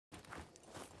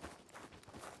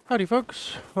Howdy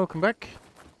folks, welcome back.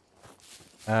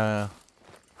 From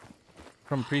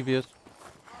previous...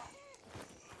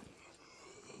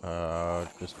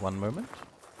 just one moment.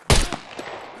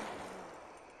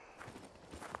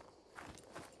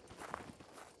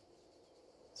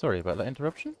 Sorry about that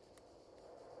interruption.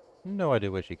 No idea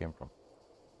where she came from.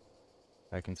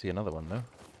 I can see another one though.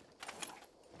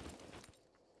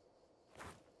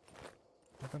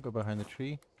 Don't go behind the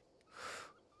tree.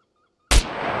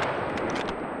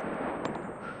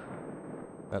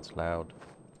 That's loud.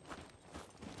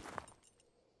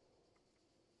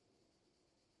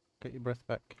 Get your breath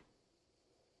back.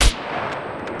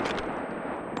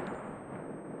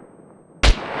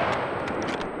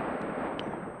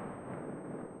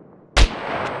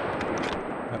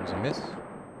 That was a miss.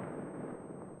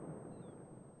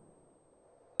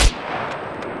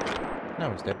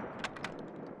 Now he's dead.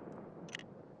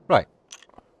 Right.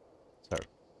 So,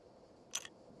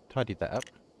 tidied that up.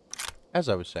 As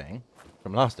I was saying,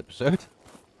 from last episode,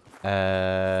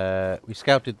 we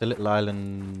scouted the little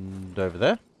island over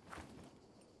there.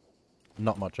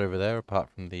 Not much over there apart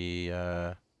from the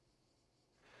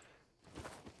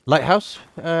lighthouse,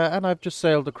 and I've just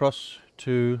sailed across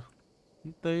to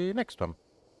the next one.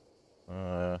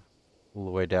 All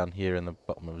the way down here in the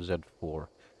bottom of Z4.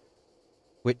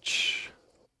 Which...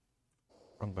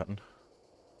 wrong button.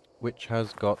 Which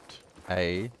has got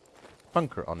a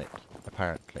bunker on it,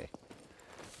 apparently.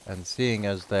 And seeing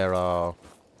as there are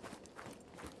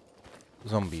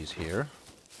zombies here,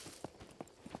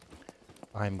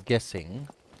 I'm guessing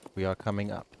we are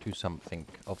coming up to something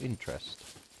of interest.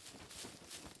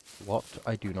 What,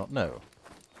 I do not know.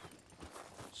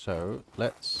 So,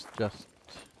 let's just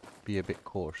be a bit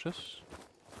cautious.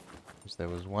 Because there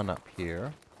was one up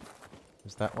here.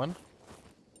 Is that one?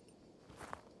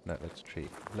 No, that's a tree.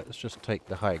 Let's just take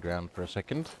the high ground for a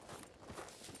second.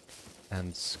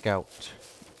 And scout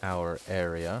our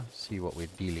area. See what we're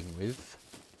dealing with.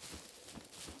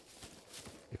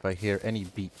 If I hear any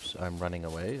beeps, I'm running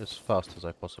away as fast as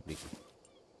I possibly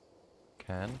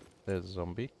can. There's a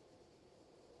zombie.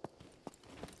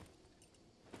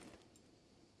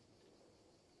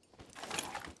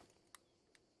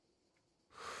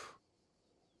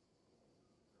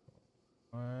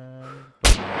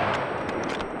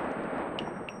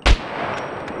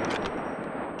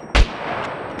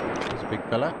 There's a big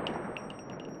fella.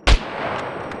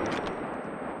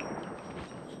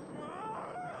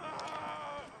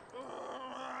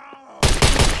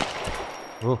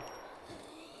 Oh,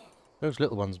 those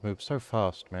little ones move so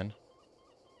fast, man.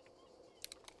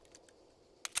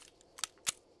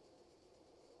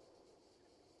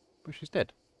 But she's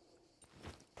dead.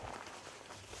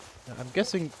 Now, I'm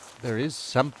guessing there is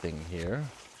something here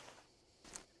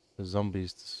for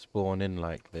zombies to spawn in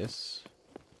like this.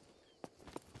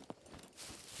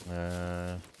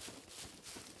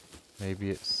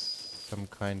 Maybe it's some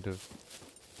kind of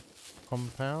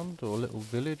compound or little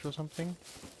village or something.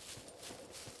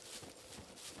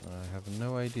 I have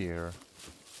no idea.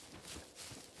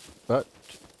 But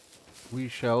we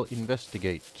shall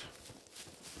investigate.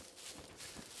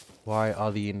 Why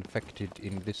are the infected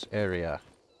in this area?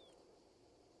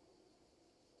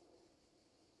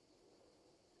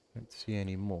 Don't see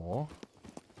any more.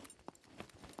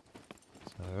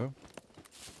 So,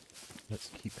 let's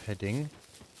keep heading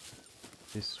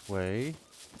this way.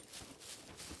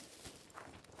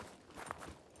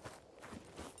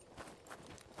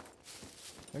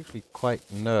 Actually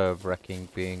quite nerve-wracking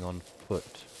being on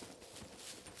foot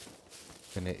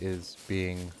than it is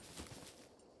being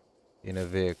in a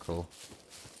vehicle.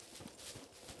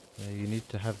 You need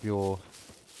to have your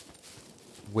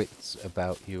wits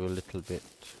about you a little bit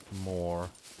more,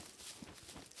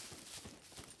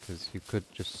 because you could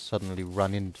just suddenly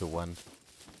run into one,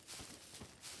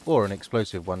 or an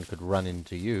explosive one could run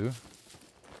into you.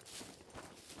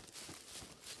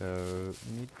 So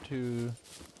you need to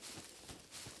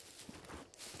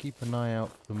keep an eye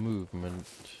out for movement.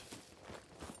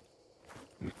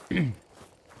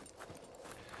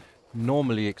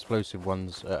 Normally explosive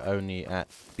ones are only at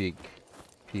big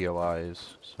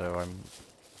POIs, so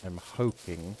I'm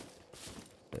hoping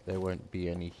that there won't be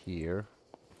any here.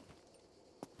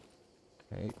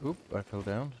 Okay, oop, I fell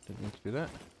down. Didn't mean to do that.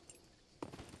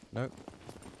 Nope.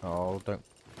 Oh, don't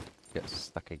get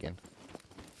stuck again.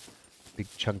 Big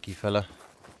chunky fella.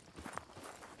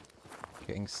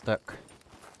 Getting stuck.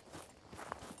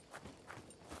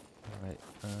 Right,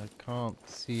 I can't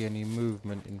see any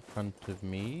movement in front of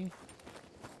me.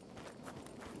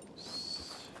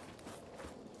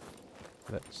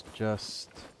 Let's just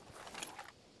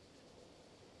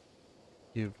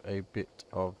give a bit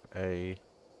of a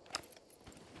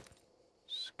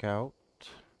out.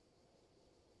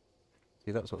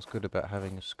 See, that's what's good about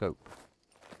having a scope.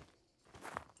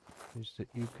 Is that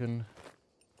you can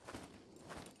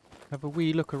have a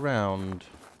wee look around.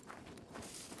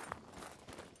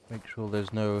 Make sure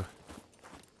there's no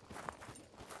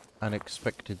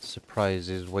unexpected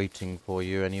surprises waiting for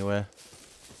you anywhere.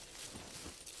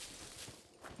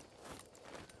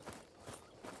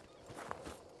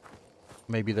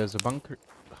 Maybe there's a bunker.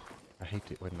 I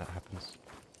hate it when that happens.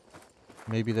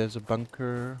 Maybe there's a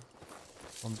bunker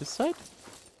on this side?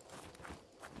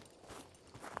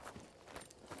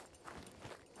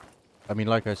 I mean,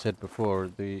 like I said before,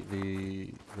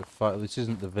 this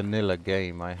isn't the vanilla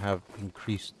game. I have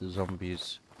increased the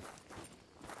zombies.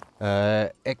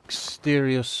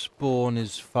 Exterior spawn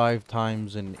is 5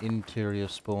 times and interior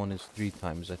spawn is 3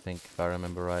 times, I think, if I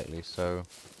remember rightly. So,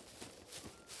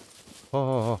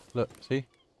 oh, look, see,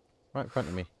 right in front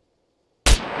of me.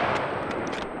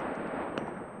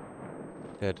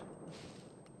 Dead.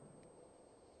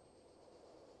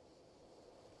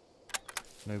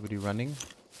 Nobody running.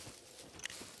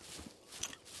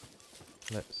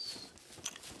 Let's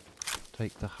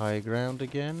take the high ground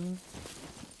again.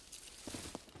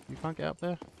 You can't get up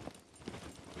there?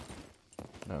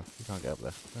 No, you can't get up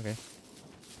there. Okay.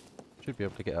 Should be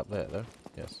able to get up there though.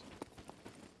 Yes.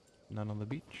 None on the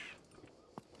beach.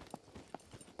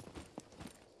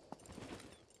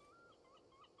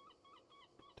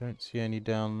 Don't see any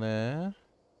down there.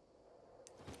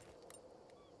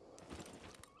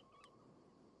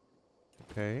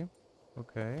 Okay.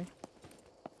 Okay.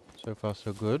 So far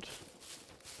so good.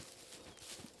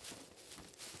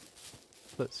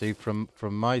 Let's see, from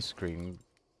my screen,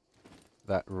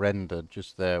 that rendered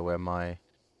just there where my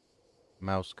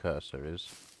mouse cursor is,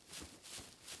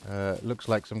 looks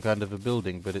like some kind of a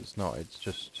building, but it's not. It's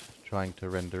just trying to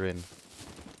render in.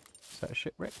 Is that a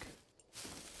shipwreck?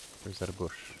 Or is that a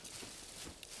bush?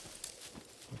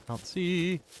 I can't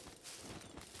see.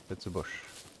 It's a bush.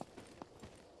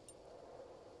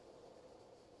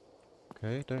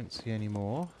 Okay, don't see any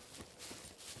more.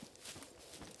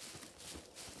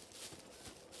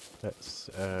 Let's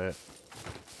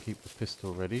keep the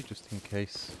pistol ready, just in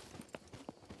case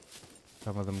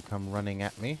some of them come running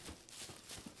at me.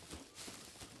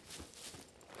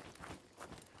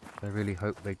 I really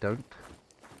hope they don't.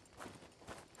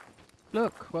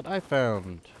 Look what I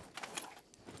found!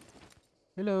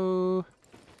 Hello!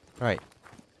 Right.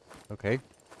 Okay.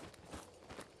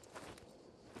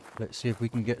 Let's see if we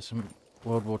can get some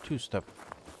World War II stuff.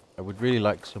 I would really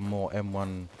like some more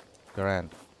M1 Garand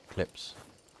clips.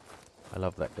 I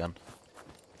love that gun.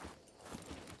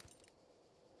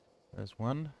 There's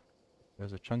one.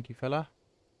 There's a chunky fella.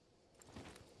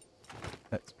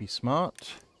 Let's be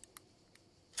smart.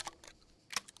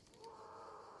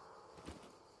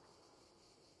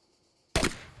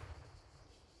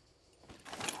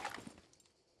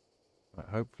 Right,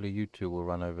 hopefully you two will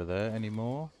run over there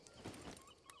anymore.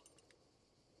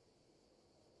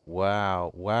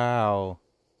 Wow, wow.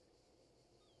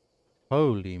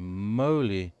 Holy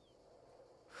moly.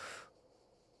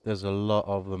 There's a lot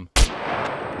of them.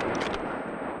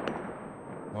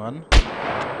 One.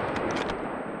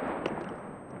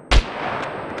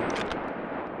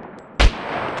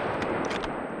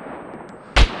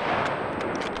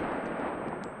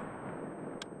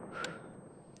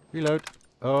 Reload.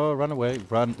 Oh, run away.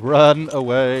 Run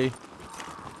away.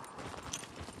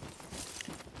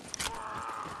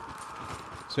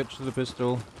 Switch to the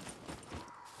pistol.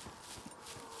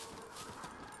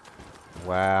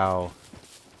 Wow.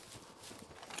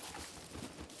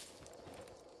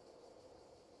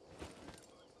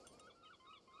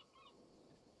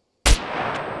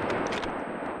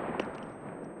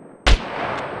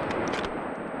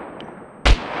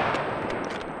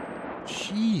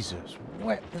 Jesus,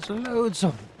 what? There's loads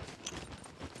of them.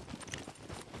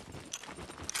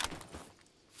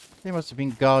 They must have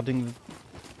been guarding the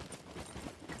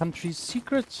country's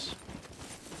secrets.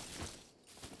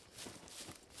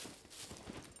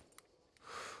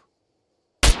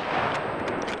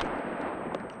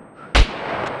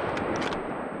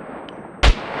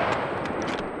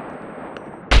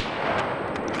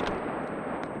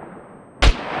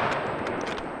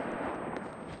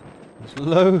 There's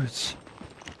loads.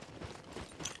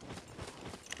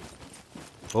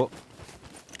 Oh.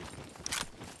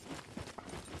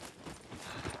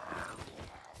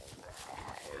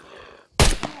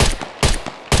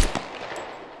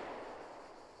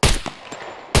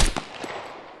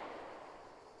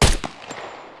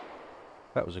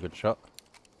 That was a good shot.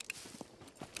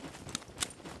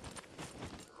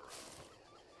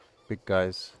 Big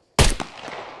guys.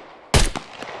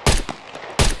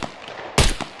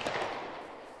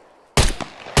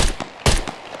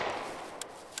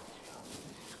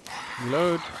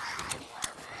 Reload.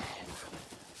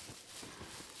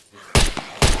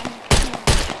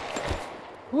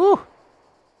 Woo!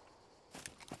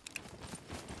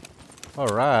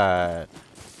 Alright.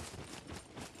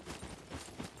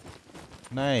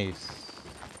 Nice.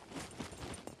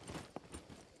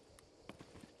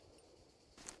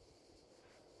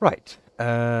 Right.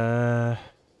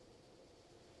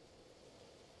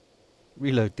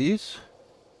 Reload these.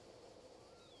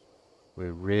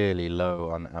 We're really low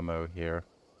on ammo here.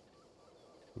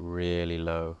 Really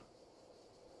low.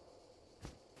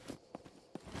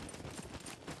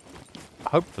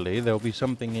 Hopefully there'll be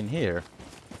something in here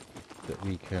that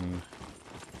we can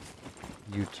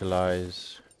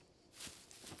utilize.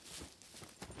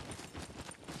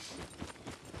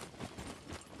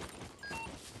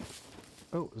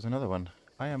 Oh, there's another one.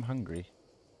 I am hungry.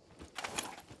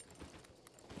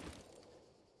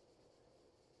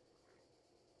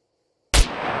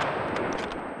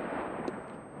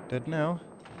 Dead now.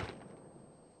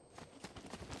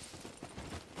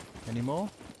 Any more?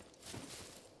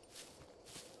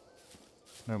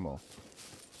 No more.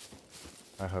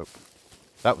 I hope.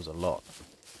 That was a lot.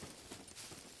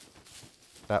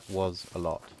 That was a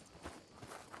lot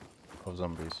of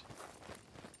zombies.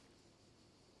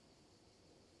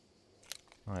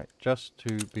 Right, just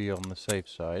to be on the safe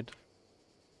side,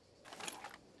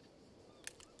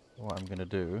 what I'm going to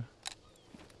do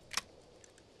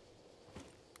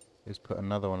is put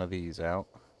another one of these out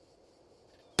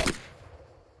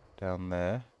down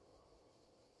there.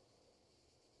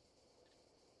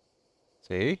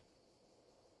 See?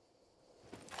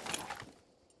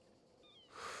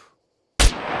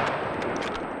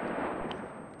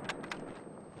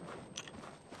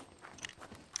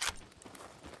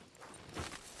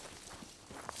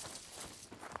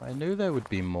 I knew there would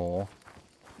be more.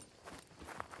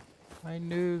 I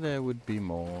knew there would be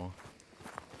more.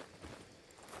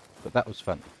 But that was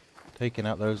fun. Taking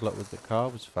out those lot with the car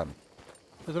was fun.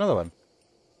 There's another one.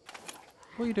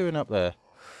 What are you doing up there?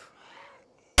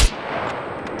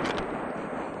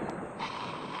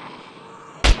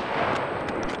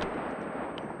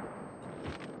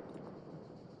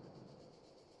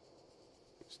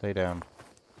 Stay down.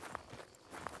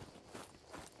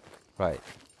 Right.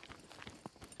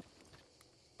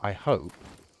 I hope...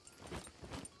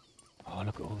 Oh,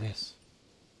 look at all this.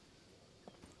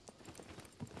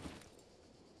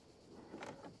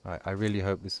 Right, I really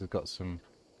hope this has got some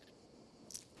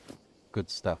good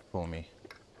stuff for me.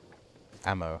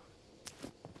 Ammo.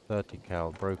 30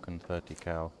 cal, broken 30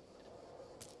 cal.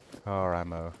 Car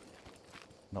ammo.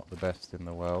 Not the best in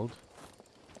the world.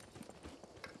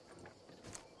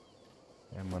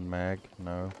 M1 mag,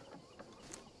 no.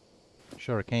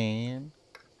 Shuriken.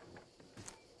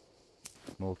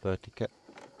 More 30 cal.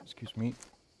 Excuse me.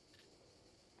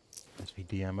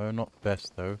 SVD ammo, not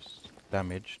best though.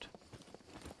 Damaged.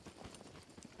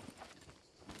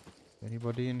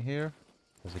 Anybody in here?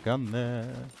 There's a gun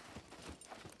there.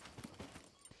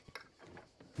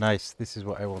 Nice, this is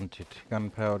what I wanted.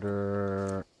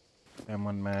 Gunpowder,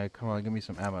 M1 mag. Come on, give me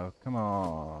some ammo. Come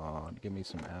on, give me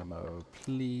some ammo,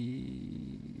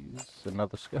 please.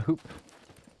 Another scope.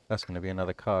 That's going to be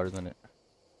another car, isn't it?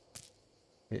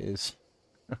 It is.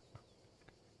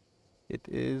 It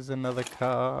is another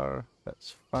car.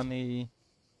 That's funny.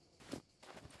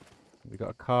 We got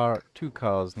a car, 2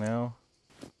 cars now.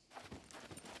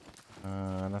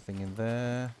 Nothing in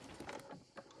there.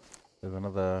 There's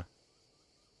another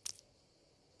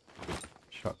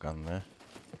shotgun there.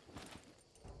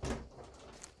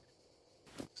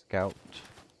 Scout.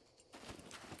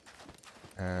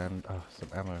 And, oh, some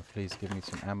ammo. Please give me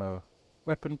some ammo.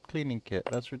 Weapon cleaning kit.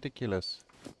 That's ridiculous.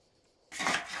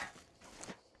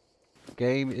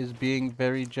 Game is being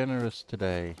very generous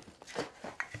today.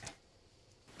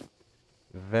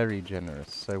 Very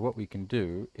generous. So what we can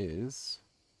do is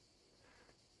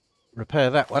repair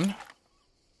that one.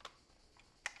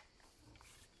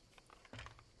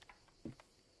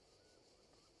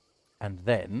 And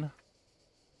then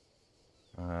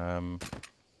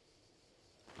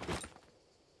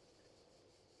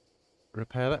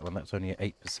repair that one. That's only at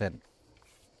 8%.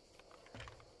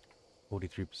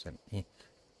 43%. Yeah.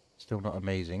 Still not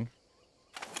amazing.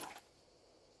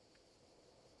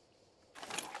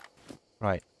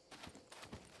 Right.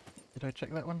 Did I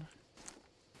check that one?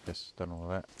 Yes, done all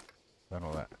that. Done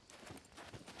all that.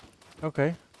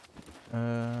 Okay.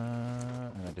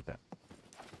 And I did that.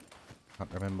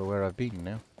 Can't remember where I've been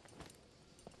now.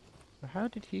 So how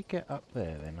did he get up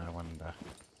there then, I wonder?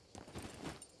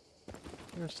 Is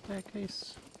there a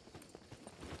staircase?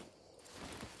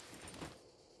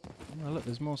 Oh look,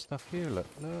 there's more stuff here, look.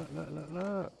 Look, look, look,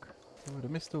 look. I would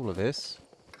have missed all of this.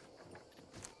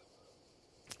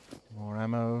 More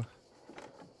ammo.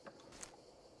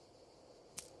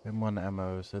 M1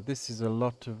 ammo. So this is a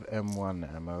lot of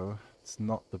M1 ammo. It's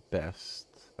not the best.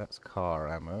 That's car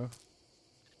ammo.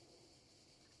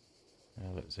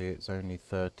 Let's see, it's only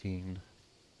 13.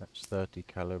 That's 30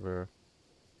 caliber.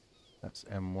 That's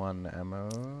M1 ammo.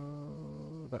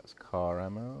 That's car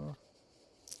ammo.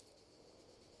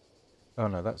 Oh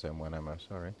no, that's M1 ammo,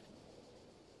 sorry.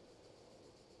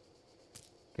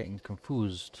 Getting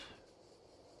confused.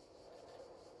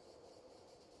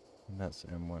 And that's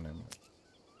M1 ammo.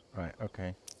 Right,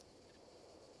 okay.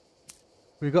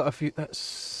 We got a few,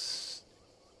 that's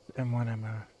M1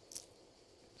 ammo.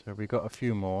 So we got a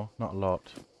few more, not a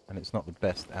lot. And it's not the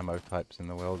best ammo types in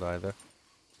the world either.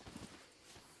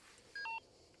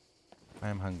 I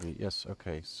am hungry, yes,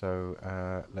 okay. So,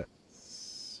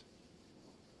 let's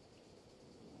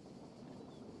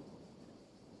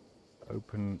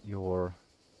open your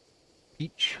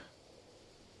peach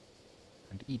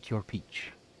and eat your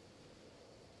peach.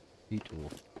 Eat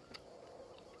all.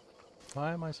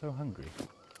 Why am I so hungry?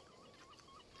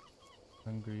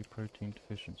 Hungry, protein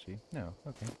deficiency. No,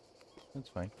 okay. That's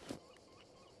fine.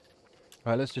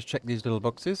 Right, let's just check these little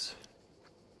boxes.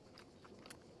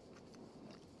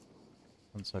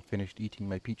 Once I've finished eating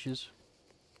my peaches.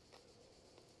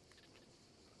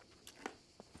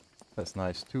 That's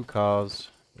nice. 2 cars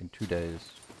in 2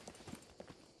 days.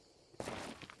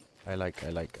 I like.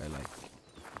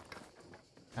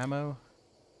 Ammo.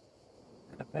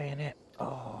 And a bayonet.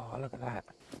 Oh, look at that.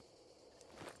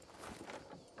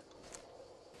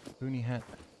 Boonie hat.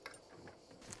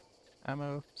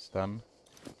 Ammo. Stun.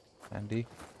 Handy.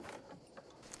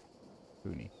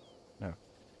 Boonie. No.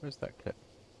 Where's that clip?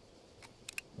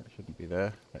 That shouldn't be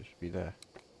there. That should be there.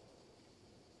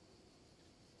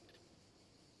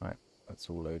 Right. That's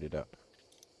all loaded up.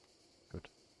 Good.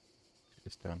 Put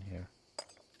this down here.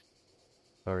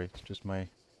 Sorry, it's just my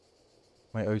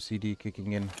OCD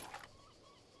kicking in.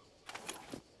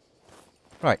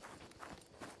 Right.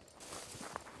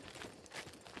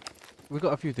 We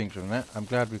got a few things from that. I'm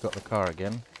glad we got the car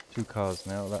again. 2 cars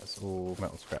now. That's all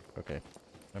metal scrap. Okay.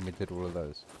 And we did all of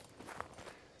those.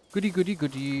 Goody, goody,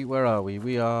 goody. Where are we?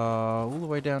 We are all the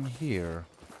way down here.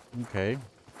 Okay.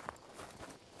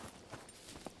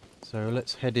 So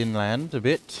let's head inland a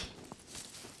bit.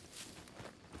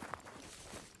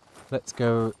 Let's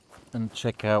go and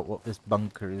check out what this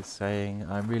bunker is saying.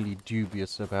 I'm really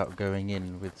dubious about going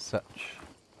in with such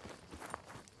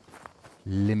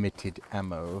limited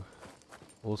ammo.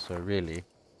 Also, really,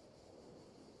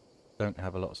 don't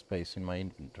have a lot of space in my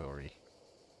inventory.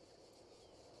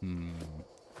 And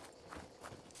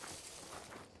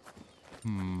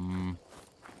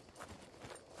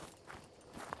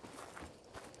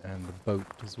the boat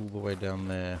is all the way down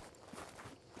there.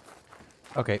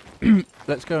 Okay,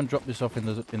 let's go and drop this off in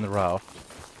the raft,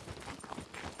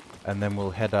 and then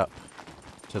we'll head up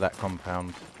to that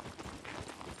compound.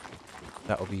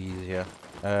 That'll be easier.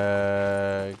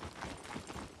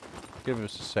 Give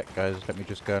us a sec, guys. Let me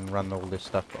just go and run all this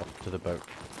stuff off to the boat.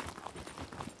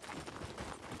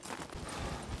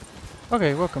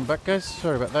 Okay, welcome back, guys.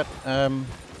 Sorry about that.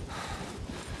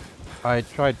 I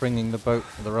tried bringing the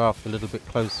raft a little bit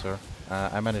closer.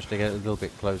 I managed to get it a little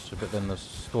bit closer, but then the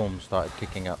storm started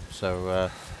kicking up, so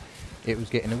it was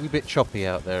getting a wee bit choppy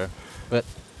out there. But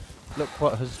look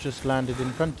what has just landed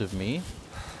in front of me,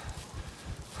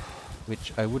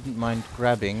 which I wouldn't mind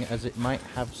grabbing, as it might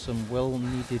have some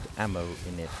well-needed ammo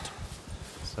in it.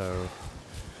 So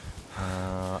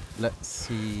let's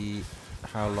see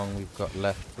how long we've got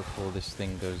left before this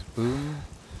thing goes boom.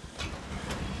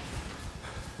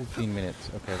 14 minutes.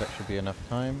 Okay, that should be enough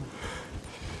time.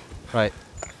 Right.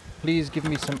 Please give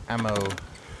me some ammo.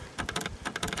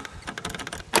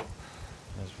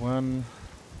 There's one.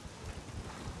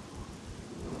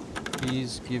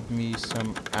 Please give me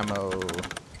some ammo.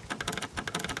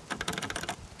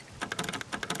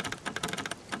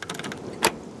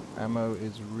 Ammo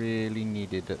is really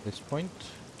needed at this point.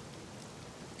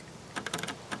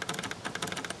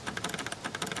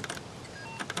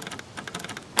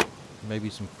 Maybe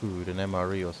some food, an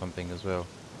MRE or something as well.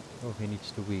 Oh, he needs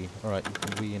to wee. Alright, you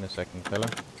can wee in a second, fella.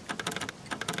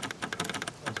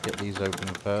 Let's get these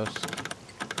open first.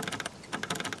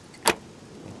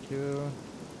 Thank you.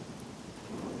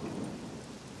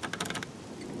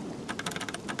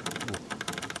 Ooh.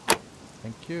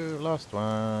 Thank you. Last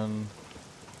one.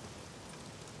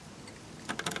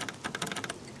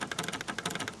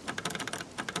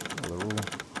 Oh, they're all...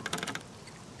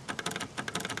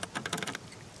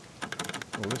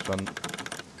 Oh, this one.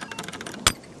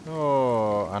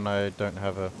 Oh, and I don't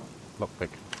have a lockpick.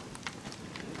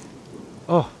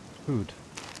 Oh, food.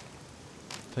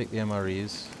 take the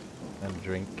MREs and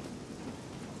drink.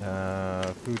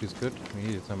 Food is good. We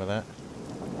needed some of that.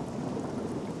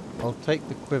 I'll take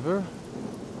the quiver.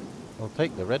 I'll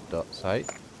take the red dot sight.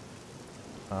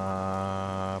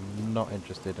 I'm not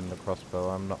interested in the crossbow.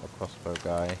 I'm not a crossbow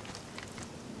guy.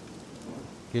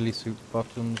 Ghillie suit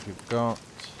bottoms we've got.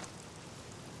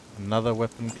 Another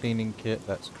weapon cleaning kit.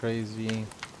 That's crazy.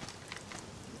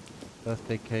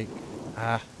 Birthday cake.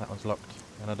 Ah, that one's locked.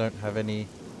 And I don't have any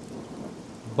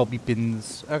bobby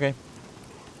pins. Okay.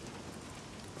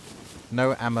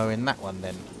 No ammo in that one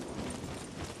then.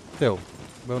 Still,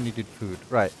 well needed food.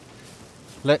 Right.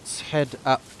 Let's head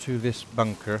up to this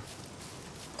bunker,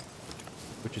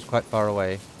 which is quite far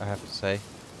away, I have to say.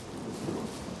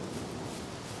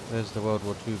 There's the World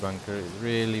War II bunker. It's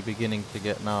really beginning to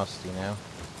get nasty now.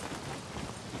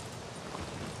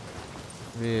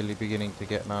 Really beginning to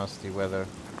get nasty weather.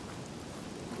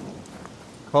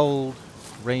 Cold,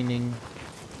 raining,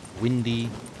 windy,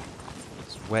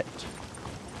 it's wet.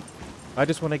 I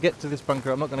just want to get to this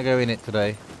bunker. I'm not going to go in it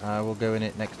today. I will go in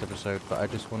it next episode, but I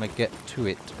just want to get to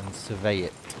it and survey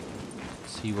it.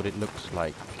 See what it looks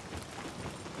like.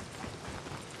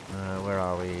 Where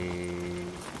are we?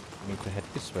 We need to head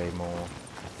this way more.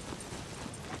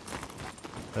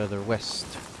 Further west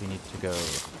we need to go.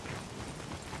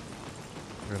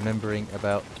 Remembering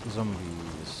about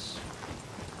zombies.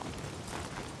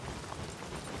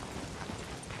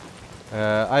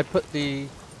 I put the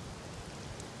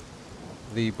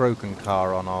broken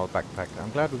car on our backpack.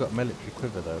 I'm glad we got a military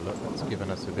quiver though. Look, that's given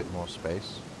us a bit more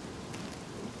space.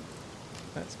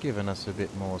 That's given us a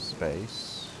bit more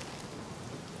space.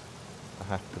 I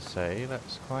have to say,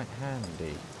 that's quite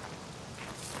handy.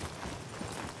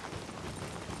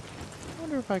 I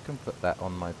wonder if I can put that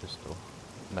on my pistol.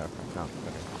 No, I can't.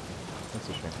 Okay. That's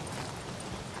a shame.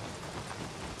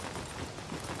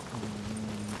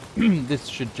 This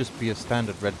should just be a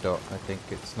standard red dot, I think.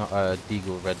 It's not a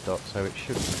deagle red dot, so it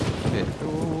should fit.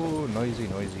 Ooh, noisy,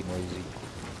 noisy, noisy.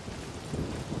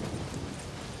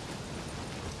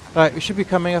 Right, we should be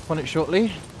coming up on it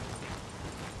shortly.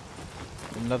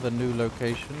 Another new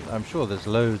location. I'm sure there's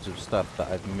loads of stuff that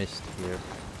I've missed here.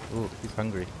 Ooh, he's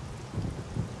hungry.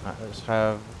 Right, let's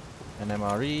have an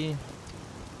MRE.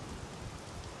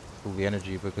 All the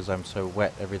energy because I'm so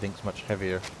wet, everything's much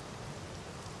heavier.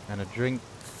 And a drink.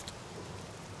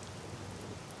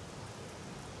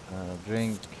 And a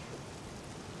drink.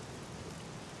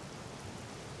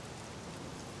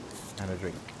 And a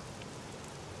drink.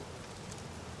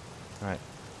 Right.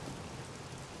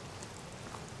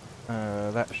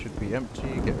 That should be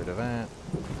empty, get rid of that.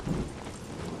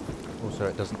 Also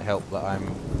it doesn't help that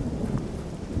I'm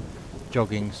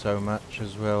jogging so much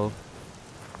as well.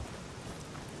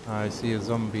 I see a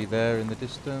zombie there in the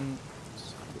distance.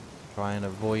 Try and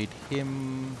avoid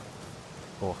him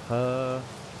or her.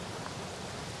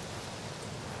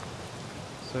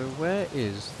 So where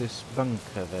is this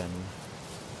bunker then?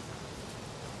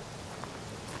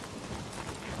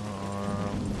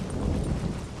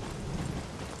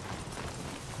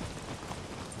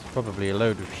 It's probably a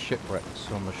load of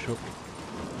shipwrecks on the ship.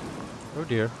 Oh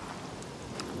dear.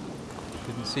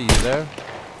 Didn't see you there.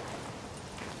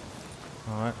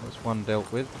 Alright, that's one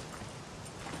dealt with.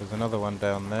 There's another one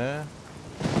down there.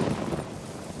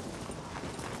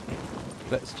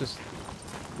 Let's just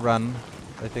run,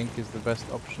 I think is the best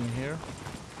option here.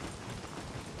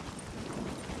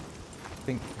 I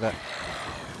think that...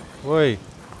 Oi!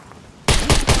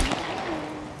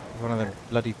 One of them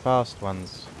bloody fast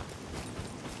ones.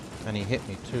 And he hit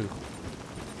me too.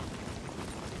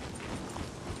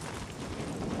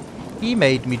 He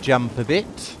made me jump a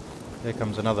bit. Here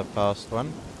comes another fast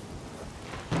one.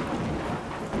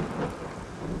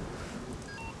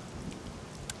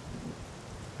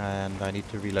 And I need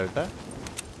to reload that.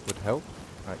 Would help.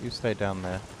 Right, you stay down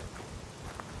there.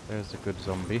 There's a good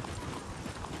zombie.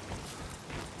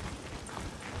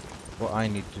 What I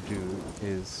need to do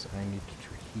is I need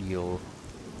to heal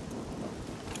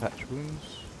patch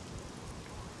wounds.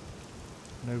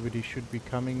 Nobody should be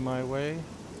coming my way.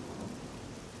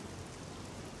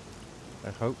 I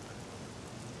hope.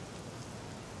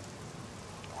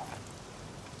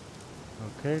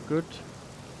 Okay, good.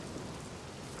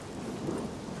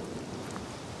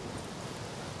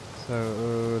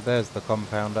 So, there's the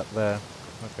compound up there.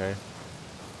 Okay.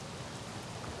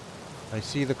 I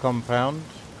see the compound.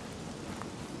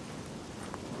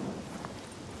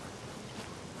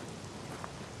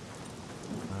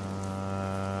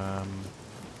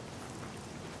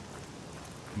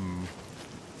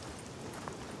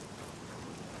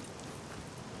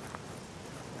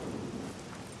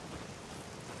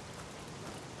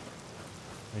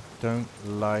 I don't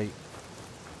like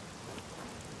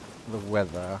the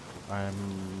weather. I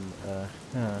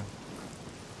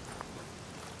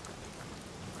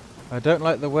don't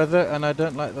like the weather, and I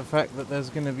don't like the fact that there's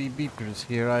going to be beepers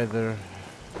here either.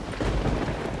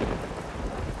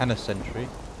 And a sentry.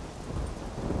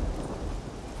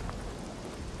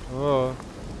 Oh,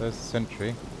 there's the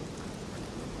sentry.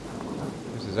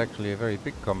 This is actually a very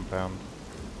big compound.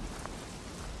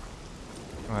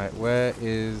 Right, where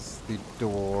is the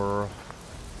door?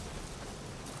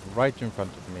 Right in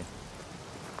front of me.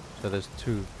 So there's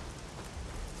two.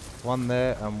 One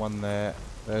there and one there.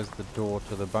 There's the door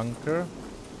to the bunker.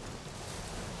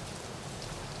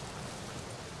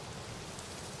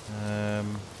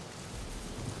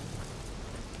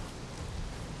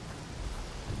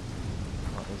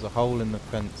 Well, there's a hole in the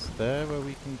fence there where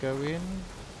we can go in.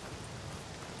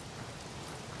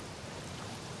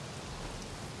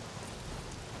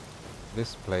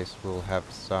 This place will have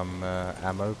some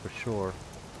ammo for sure.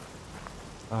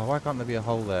 Oh, why can't there be a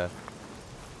hole there?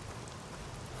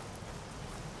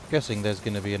 Guessing there's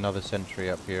going to be another sentry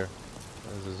up here.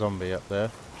 There's a zombie up there.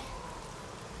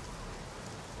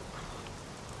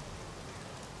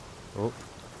 Oh.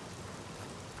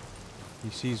 He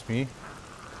sees me.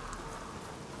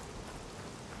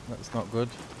 That's not good.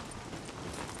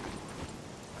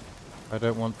 I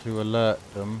don't want to alert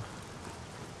them,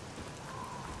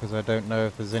 because I don't know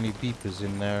if there's any beepers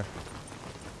in there.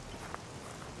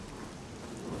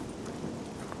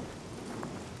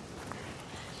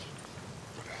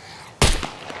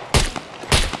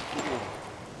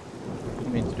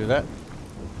 Didn't mean to do that.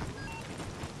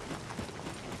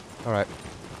 Alright.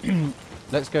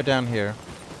 Let's go down here.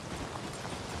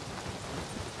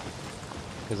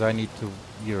 Because I need to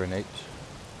urinate.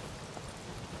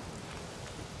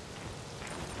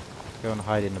 Go and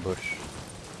hide in the bush.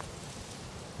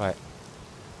 Right.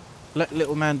 Let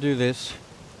little man do this.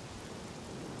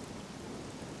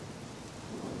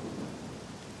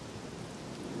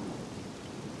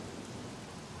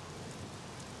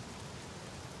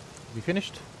 Have you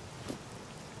finished?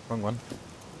 Wrong one.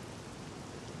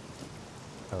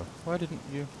 Oh, why didn't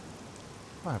you?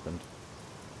 What happened?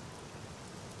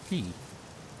 He.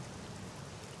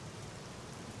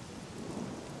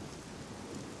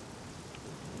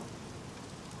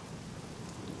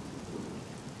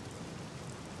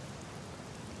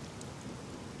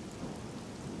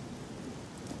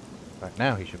 Right,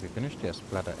 now he should be finished. Yes,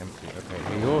 bladder empty.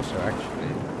 Okay, he also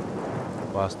actually,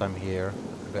 whilst I'm here,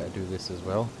 I better do this as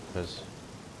well, because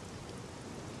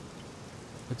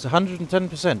it's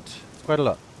 110%. It's quite a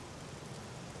lot.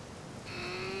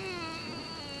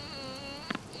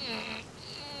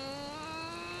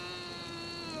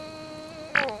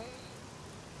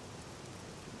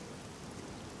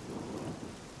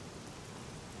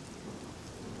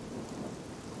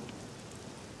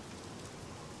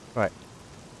 Right,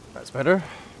 that's better.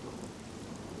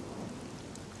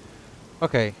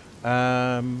 Okay,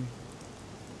 right,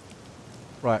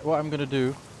 what I'm gonna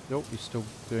do, oh, he's still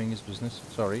doing his business,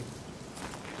 sorry,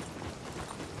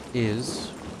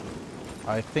 is,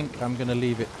 I think I'm gonna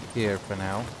leave it here for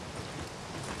now,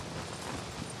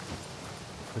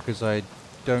 because I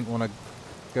don't want to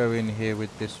go in here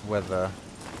with this weather,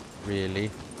 really,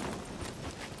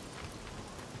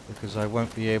 because I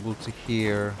won't be able to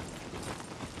hear.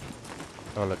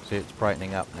 Oh look, see, it's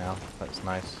brightening up now. That's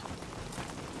nice.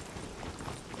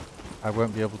 I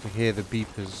won't be able to hear the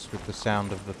beepers with the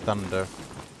sound of the thunder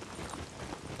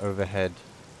overhead.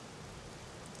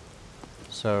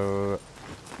 So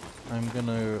I'm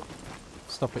gonna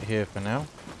stop it here for now.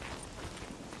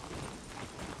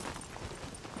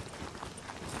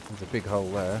 There's a big hole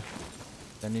there.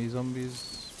 Any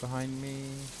zombies behind me?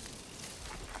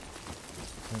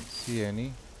 Don't see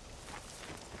any.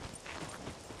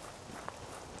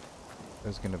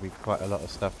 There's going to be quite a lot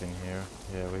of stuff in here.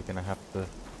 Yeah, we're going to have to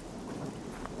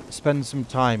spend some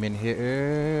time in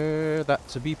here.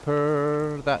 That's a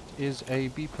beeper. That is a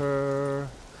beeper.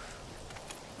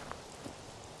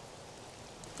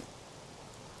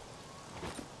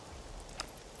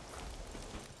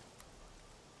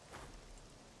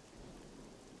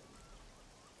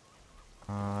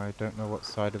 I don't know what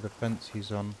side of the fence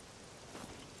he's on.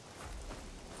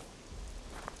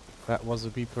 That was a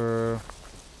beeper.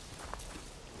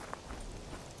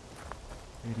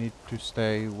 We need to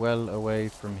stay well away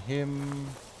from him.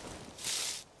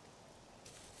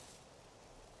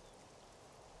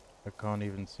 I can't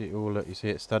even see. Oh look, you see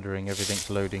it stuttering,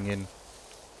 everything's loading in.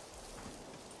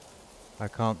 I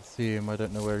can't see him, I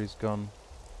don't know where he's gone.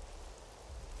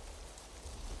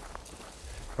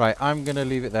 Right, I'm gonna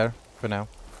leave it there for now.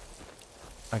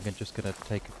 I'm just gonna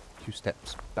take a few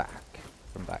steps back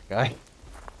from that guy.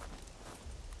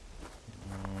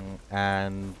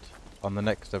 And on the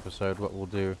next episode, what we'll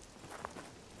do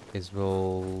is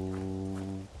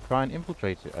we'll try and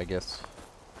infiltrate it, I guess,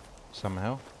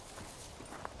 somehow.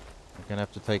 We're gonna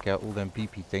have to take out all them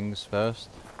PP things first.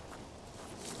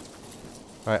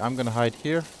 Right, I'm gonna hide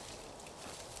here.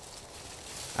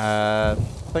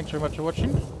 Thanks very much for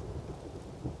watching,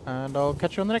 and I'll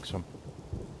catch you on the next one.